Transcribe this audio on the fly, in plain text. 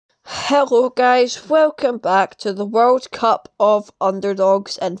Hello guys, welcome back to the World Cup of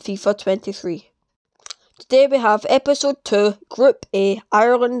Underdogs in FIFA 23. Today we have episode 2, Group A,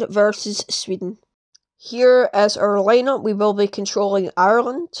 Ireland versus Sweden. Here is our lineup. We will be controlling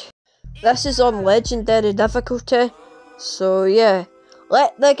Ireland. This is on legendary difficulty, so yeah,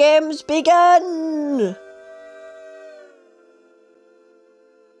 let the games begin!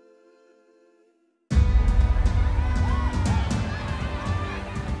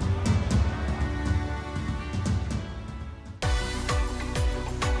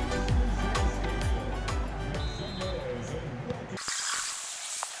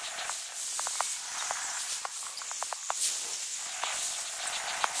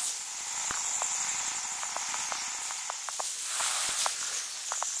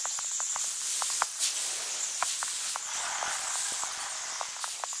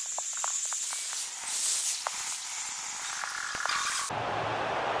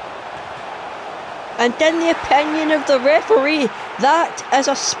 And in the opinion of the referee, that is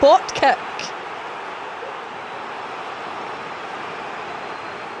a spot kick.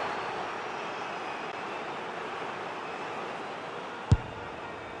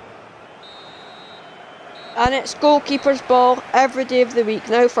 And it's goalkeeper's ball every day of the week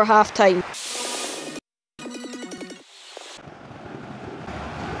now for half time.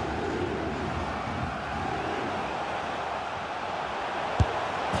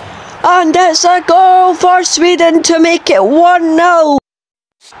 And it's a goal for Sweden to make it 1-0.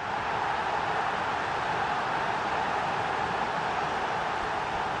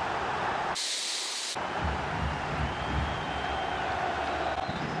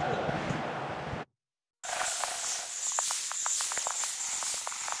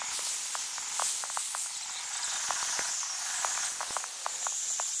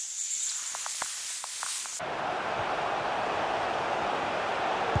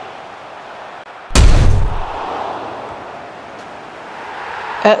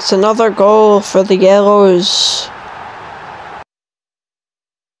 It's another goal for the Yellows.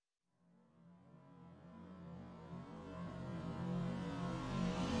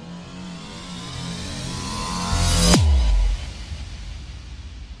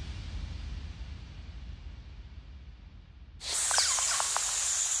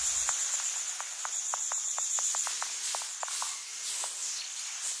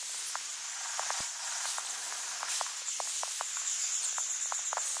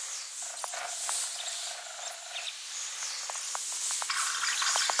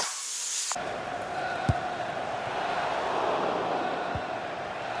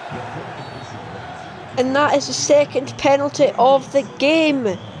 And that is the second penalty of the game.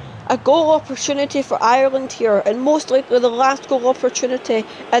 A goal opportunity for Ireland here, and most likely the last goal opportunity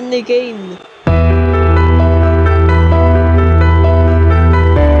in the game.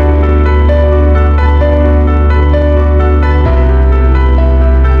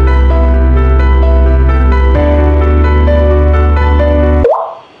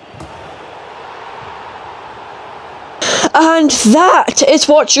 And that is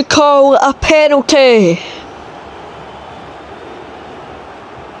what you call a penalty.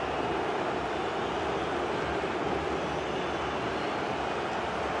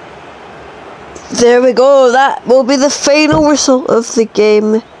 There we go, that will be the final result of the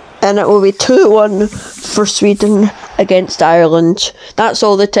game, and it will be 2-1 for Sweden against Ireland. That's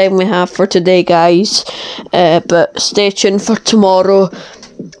all the time we have for today, guys, but stay tuned for tomorrow,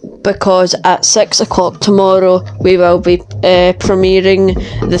 because at 6 o'clock tomorrow we will be premiering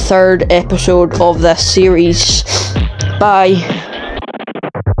the third episode of this series. Bye.